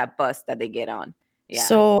guagua, that bus that they get on. Yeah.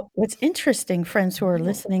 So what's interesting, friends who are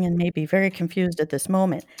listening and may be very confused at this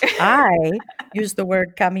moment, I use the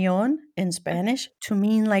word camión in Spanish to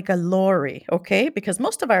mean like a lorry, okay? Because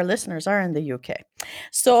most of our listeners are in the UK.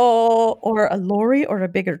 So, or a lorry or a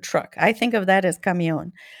bigger truck. I think of that as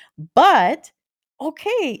camión. But,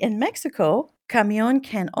 okay, in Mexico, camión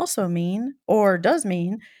can also mean, or does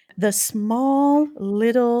mean, the small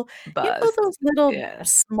little, Bus. those little Yeah.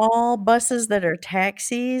 small buses that are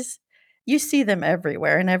taxis? You see them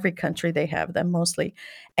everywhere. In every country, they have them mostly.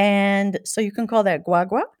 And so you can call that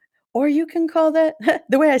guagua, or you can call that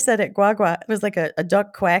the way I said it, guagua, it was like a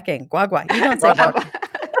duck quacking. Guagua. You don't say Guagua.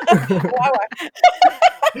 guagua.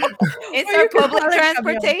 It's Or our you can public call it camión.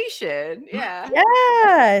 transportation. Yeah.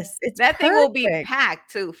 Yes, it's That thing will be perfect.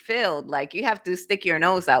 packed too, filled. Like you have to stick your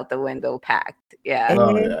nose out the window packed. Yeah.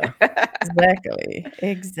 Oh yeah. Exactly.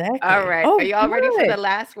 Exactly. All right. Oh, Are you all ready for good. the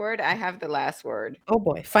last word? I have the last word. Oh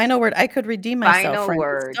boy. Final word. I could redeem myself, Final friends.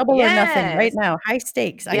 word. It's double or nothing right Yes. now. High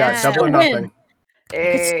stakes. I Yeah, could double still or win. nothing. I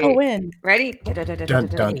could still Hey, win. ready? Dun dun dun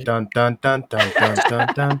dun dun dun dun dun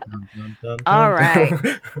dun dun. All right.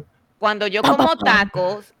 Cuando yo Pam, pam, como pam.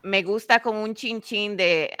 tacos, me gusta con un chin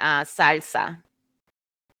de salsa.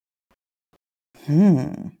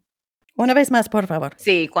 Una vez más, por favor.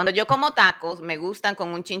 Sí, cuando yo como tacos, me gustan con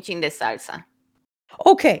un chin de salsa.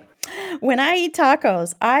 Okay. When I eat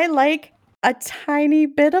tacos, I like a tiny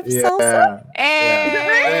bit of salsa.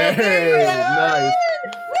 Hey, Hey, nice.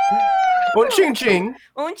 Un ching ching.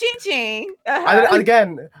 Un chin chin.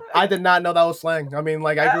 I did not know that was slang. I mean,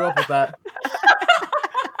 like I grew up with that.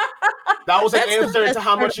 That was an That's the answer best to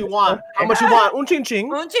how part much of you the want. show. How much you want? Un ching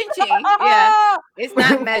ching. Un chin chin. Yeah. It's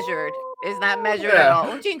not measured. It's not measured at Yeah.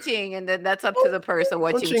 all. Un chin chin, and then that's up to the person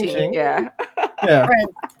what Un chin chin chin. chin. Yeah. Yeah.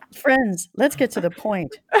 Friends, let's get to the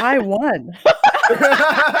point. I won.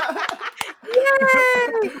 Yay!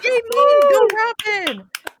 Yay me! Go Robin!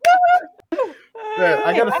 Yeah,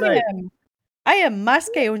 I gotta say. I am más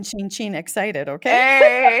que un chin chin excited, okay?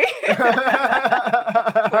 Hey.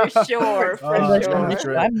 For sure. For Oh, Listen, sure. that's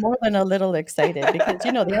great. I'm more than a little excited because,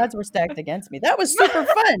 the odds were stacked against me. That was super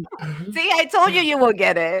fun. See, I told you will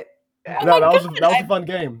get it. No, that was a fun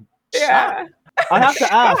game. Yeah. I have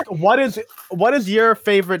to ask, what is your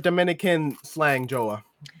favorite Dominican slang, Joa?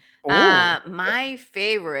 My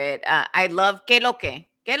favorite, I love que lo que.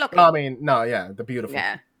 Que lo que. I mean, no, yeah, the beautiful.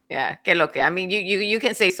 Yeah. Yeah. Que lo que. I mean, you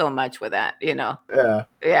can say so much with that, Yeah.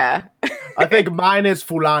 Yeah. I think mine is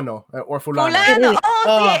fulano or fulana. Fulano.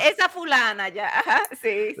 Oh. Sí, esa fulana ya. Ajá,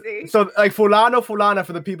 sí, sí. So like fulana,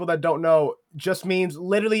 for the people that don't know, just means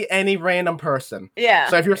literally any random person. Yeah.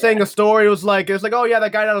 So if you're saying a story, it's like, oh yeah,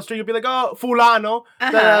 that guy down the street, you'd be like, oh, fulano.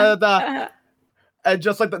 And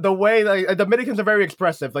just like the way, like, Dominicans are very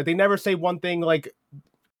expressive. Like they never say one thing like,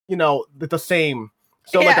 the same.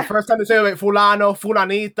 So like the first time they say like fulano,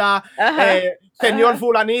 fulanita, señor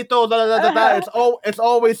fulanito, it's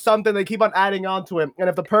always something. They keep on adding on to it. And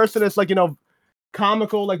if the person is like,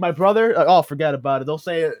 comical, like my brother, forget about it. They'll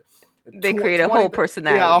say it. They create a whole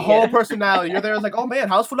personality. Yeah, a whole personality. You're there, it's like, oh man,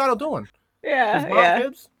 how's fulano doing?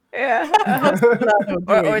 Kids? Yeah.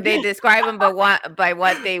 or they describe them by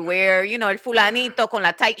what they wear. El fulanito con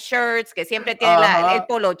la tight shirts, que siempre tiene el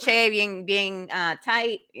poloche bien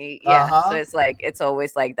tight. So it's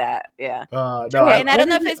always like that. Yeah. And I don't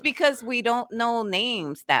know if it's because we don't know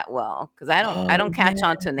names that well, because I don't catch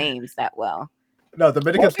on to names that well. No,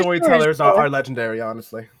 Dominican storytellers are legendary,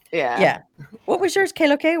 honestly. Yeah. What was yours,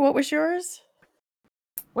 Keloke? What was yours?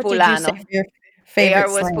 What fulano. Did you say your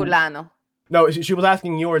favorite was slang? Fulano. No, she was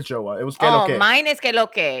asking yours, Joa. It was Keloke. Oh, mine is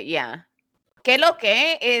Keloke, yeah.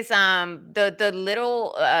 Keloke is the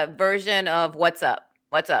little version of what's up.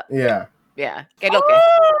 What's up? Yeah. Yeah. Keloke.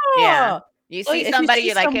 Yeah. You see somebody,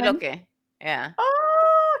 you're like, Keloke. Yeah.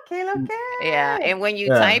 Oh, Keloke. Yeah. And when you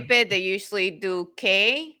type it, they usually do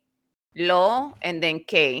K, lo, and then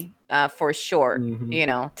K for short,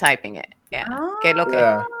 typing it. Yeah.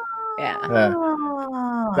 Keloke. Yeah.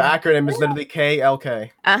 The acronym is literally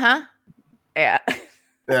KLK. Uh-huh. Yeah.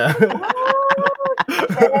 Yeah.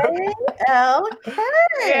 KLK.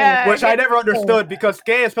 Yeah. Which I never understood because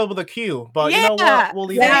K is spelled with a Q. But you know what? We'll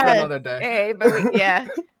leave that for another day. Hey, but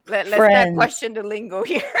let's not question the lingo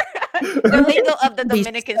here. The lingo of the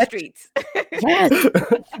Dominican streets. Yes.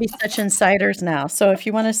 Be such insiders now. So if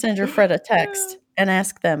you want to send your friend a text and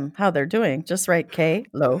ask them how they're doing, just write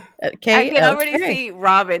K-Lo. I can already see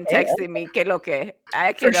Robin texting me, Keloke.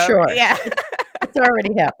 For sure. Yeah. It's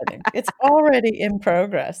already happening. It's already in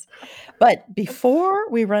progress. But before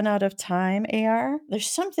we run out of time, AR, there's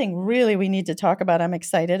something really we need to talk about. I'm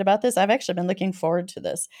excited about this. I've actually been looking forward to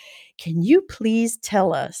this. Can you please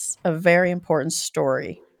tell us a very important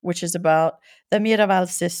story, which is about the Mirabal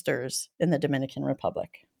sisters in the Dominican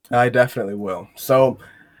Republic? I definitely will. So,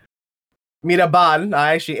 Mirabal,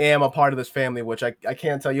 I actually am a part of this family, which I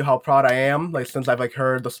can't tell you how proud I am, since I've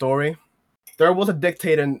heard the story. There was a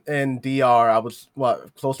dictator in DR, I was,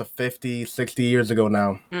 close to 50, 60 years ago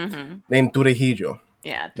now, named Trujillo.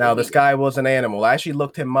 Yeah. Now, this guy was an animal. I actually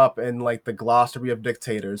looked him up in, the Glossary of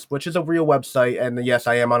Dictators, which is a real website, and yes,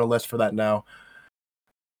 I am on a list for that now.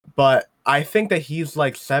 But I think that he's,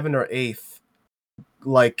 7th or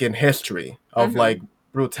 8th, in history of,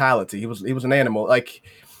 brutality. He was an animal.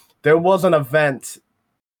 There was an event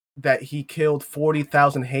that he killed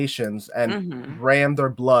 40,000 Haitians and ran their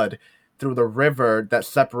blood through the river that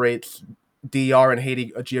separates DR and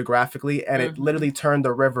Haiti geographically, and it literally turned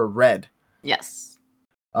the river red. Yes.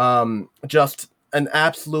 Just an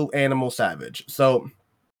absolute animal savage. So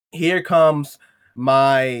here comes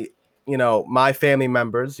my family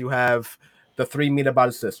members. You have the 3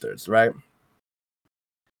 Mirabal sisters, right?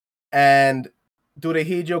 And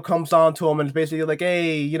Trujillo comes on to him and is basically like,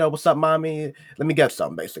 hey, what's up, mommy? Let me get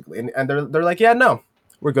some, basically. And they're like, yeah, no,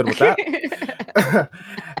 we're good with that.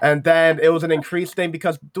 And then it was an increased thing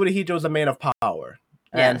because Trujillo is a man of power.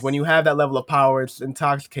 And when you have that level of power, it's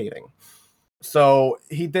intoxicating. So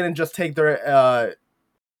he didn't just take their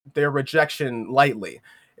rejection lightly.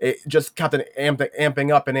 It just kept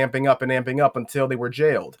amping up and amping up and amping up until they were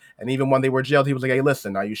jailed. And even when they were jailed, he was like, hey,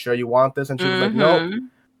 listen, are you sure you want this? And she was like, nope.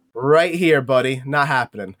 Right here, buddy. Not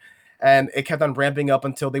happening. And it kept on ramping up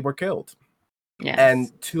until they were killed. Yes.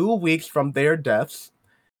 And 2 weeks from their deaths,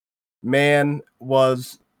 man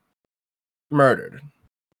was murdered.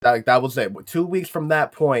 That was it. 2 weeks from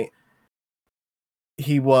that point,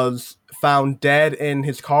 he was found dead in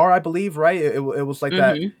his car, I believe, right? It was like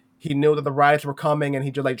that. He knew that the riots were coming and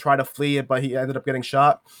he just tried to flee it, but he ended up getting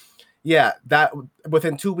shot. Yeah, that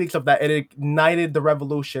within 2 weeks of that, it ignited the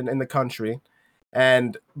revolution in the country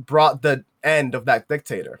and brought the end of that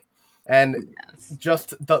dictator. And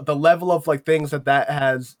just the level of things that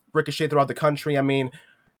has ricocheted throughout the country. I mean,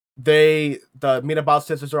 the Mirabal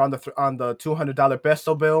sisters are on the $200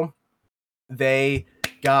 peso bill. They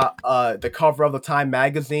got the cover of the Time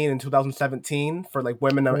magazine in 2017 for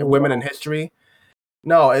women in history.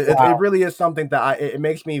 No, it really is something that it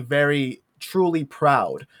makes me very truly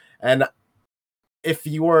proud. And if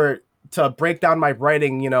you were to break down my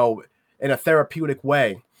writing, in a therapeutic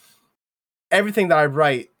way, everything that I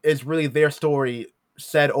write is really their story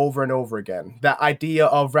said over and over again. That idea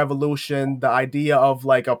of revolution, the idea of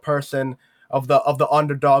like a person of the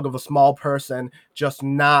underdog, of a small person just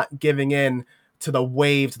not giving in to the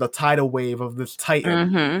wave, to the tidal wave of this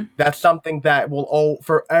titan. That's something that will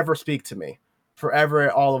forever speak to me,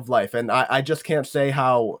 forever, all of life. And I just can't say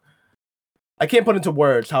how, I can't put into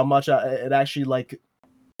words how much it actually like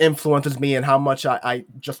influences me, and how much I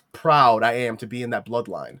just proud I am to be in that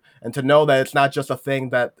bloodline, and to know that it's not just a thing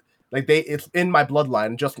that like it's in my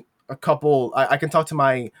bloodline. Just a couple, I can talk to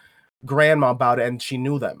my grandma about it, and she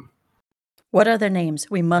knew them. What are their names?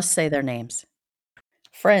 We must say their names.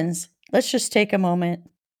 Friends, let's just take a moment,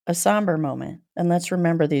 a somber moment, and let's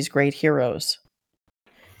remember these great heroes.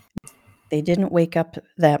 They didn't wake up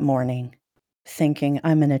that morning thinking,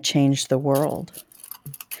 I'm going to change the world.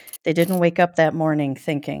 They didn't wake up that morning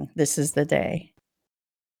thinking, this is the day.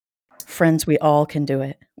 Friends, we all can do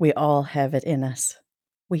it. We all have it in us.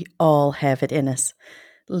 We all have it in us.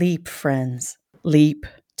 Leap, friends. Leap.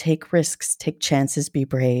 Take risks. Take chances. Be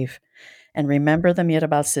brave. And remember the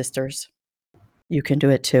Mirabal sisters. You can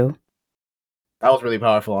do it too. That was really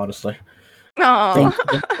powerful, honestly. Oh,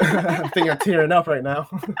 I think I'm tearing up right now.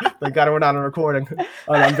 Thank God we're not on recording.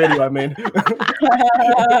 On video, I mean.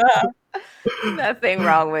 nothing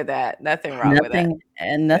wrong with that. Nothing wrong with that.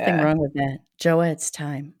 And nothing wrong with that. Joa, it's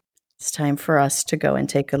time. It's time for us to go and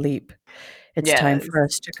take a leap. It's time for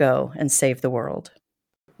us to go and save the world.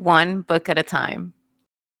 One book at a time.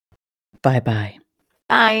 Bye-bye.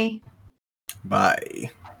 Bye.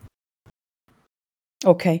 Bye.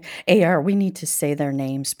 Okay. AR, we need to say their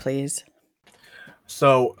names, please.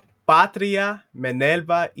 So, Patria,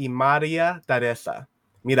 Menelva, y Maria Teresa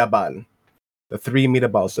Mirabal. The three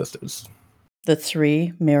Mirabal sisters. The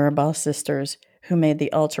three Mirabal sisters who made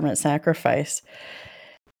the ultimate sacrifice.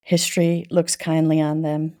 History looks kindly on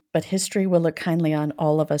them, but history will look kindly on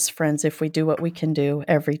all of us, friends, if we do what we can do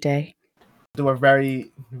every day. Do a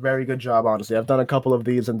very, very good job, honestly. I've done a couple of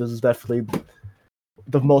these, and this is definitely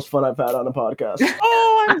the most fun I've had on a podcast.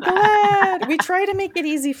 Oh, I'm glad. We try to make it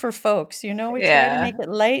easy for folks, you know? We try to make it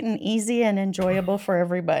light and easy and enjoyable for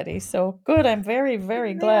everybody. So good. I'm very,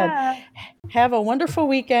 very glad. Yeah. Have a wonderful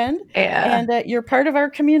weekend. Yeah. And you're part of our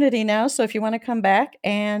community now. So if you want to come back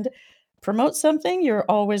and promote something, you're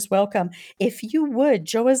always welcome. If you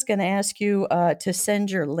would, Joa's going to ask you to send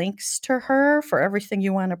your links to her for everything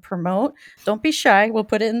you want to promote. Don't be shy. We'll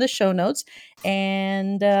put it in the show notes.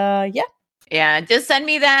 And Yeah, just send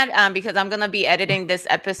me that because I'm going to be editing this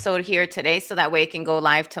episode here today, so that way it can go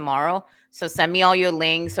live tomorrow. So send me all your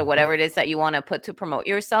links or whatever it is that you want to put to promote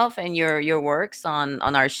yourself and your works on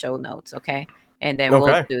our show notes, okay? And then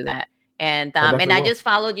we'll do that. And I just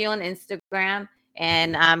followed you on Instagram.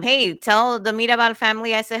 And hey, tell the Mirabal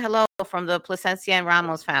family I say hello from the Plasencia and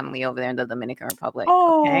Ramos family over there in the Dominican Republic.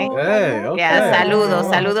 Oh, okay? Hey, okay. Yeah,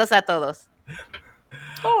 saludos a todos.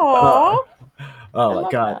 Oh my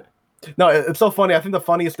God. No, it's so funny. I think the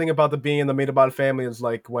funniest thing about being in the Mirabal family is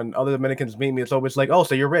like when other Dominicans meet me, it's always like, oh,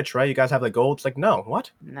 so you're rich, right? You guys have like gold? It's like, no, what?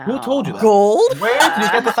 No. Who told you that? Gold? Where did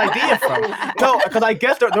you get this idea from? No, because I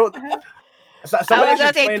guess they're I was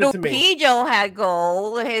gonna say Trujillo had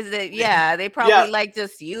gold. They probably like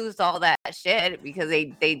just used all that shit because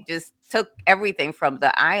they just took everything from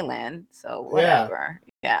the island. So whatever.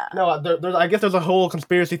 Yeah. No, I guess there's a whole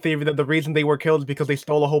conspiracy theory that the reason they were killed is because they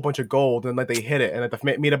stole a whole bunch of gold and like they hid it, and like the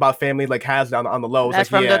Mirabal family like has it on the low.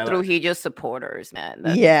 That's like, from the Trujillo supporters, man.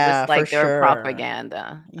 That's just like for their sure.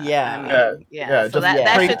 propaganda. Yeah. So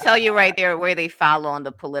that should tell you right there where they follow on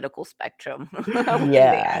the political spectrum.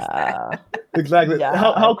 Exactly. Yeah.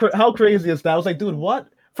 How crazy is that? I was like, dude, what?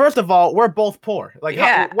 First of all, we're both poor. Like,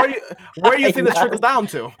 where do you think this trickles down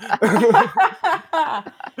to?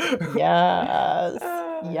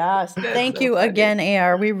 Yes. Thank you again,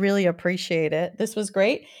 AR. We really appreciate it. This was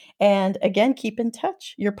great. And again, keep in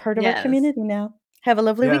touch. You're part of our community now. Have a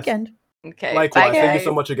lovely weekend. Okay. Likewise. Bye, Thank you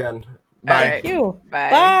so much again. Bye. Thank you.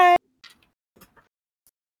 Bye. Bye.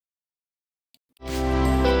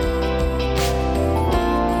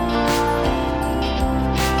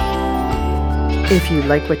 If you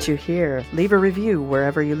like what you hear, leave a review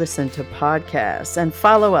wherever you listen to podcasts and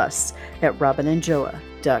follow us at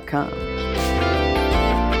robinandjoa.com.